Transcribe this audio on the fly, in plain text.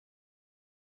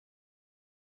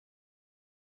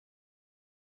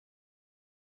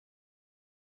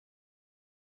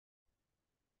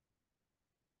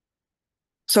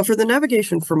So for the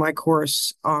navigation for my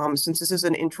course, since this is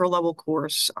an intro level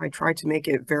course, I try to make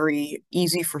it very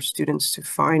easy for students to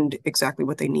find exactly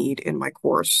what they need in my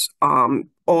course.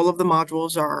 All of the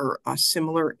modules are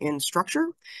similar in structure.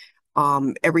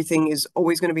 Everything is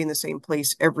always going to be in the same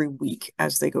place every week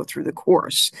as they go through the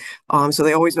course. So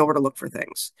they always know where to look for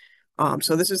things.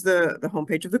 So this is the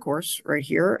homepage of the course right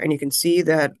here, and you can see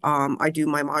that I do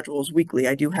my modules weekly.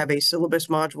 I do have a syllabus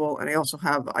module, and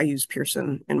I use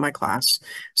Pearson in my class,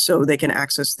 so they can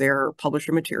access their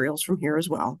publisher materials from here as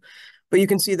well. But you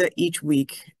can see that each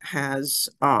week has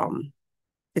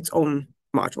its own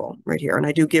module right here. And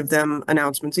I do give them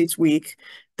announcements each week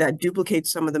that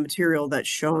duplicates some of the material that's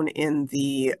shown in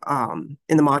the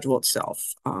module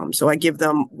itself. So I give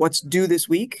them what's due this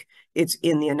week. It's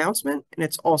in the announcement, and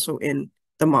it's also in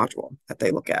the module that they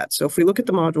look at. So if we look at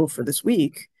the module for this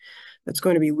week, that's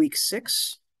going to be week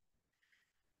 6.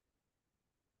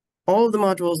 All of the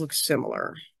modules look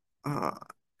similar.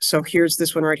 So here's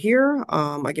this one right here.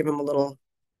 I give them a little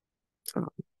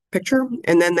picture,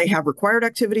 and then they have required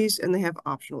activities and they have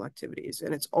optional activities,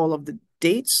 and it's all of the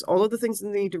dates, all of the things that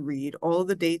they need to read, all of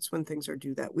the dates when things are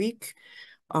due that week,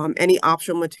 any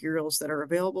optional materials that are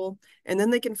available, and then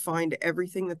they can find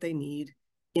everything that they need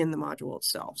in the module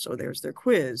itself. So there's their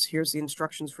quiz, here's the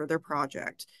instructions for their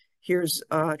project, here's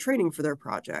training for their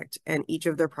project, and each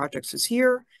of their projects is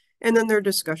here, and then their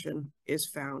discussion is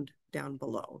found down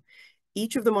below.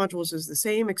 Each of the modules is the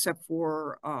same except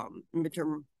for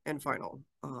midterm and final.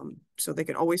 So they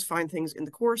can always find things in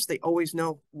the course. They always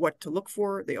know what to look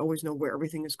for. They always know where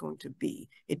everything is going to be.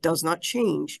 It does not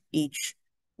change each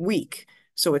week.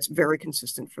 So it's very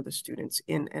consistent for the students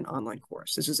in an online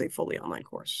course. This is a fully online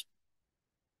course.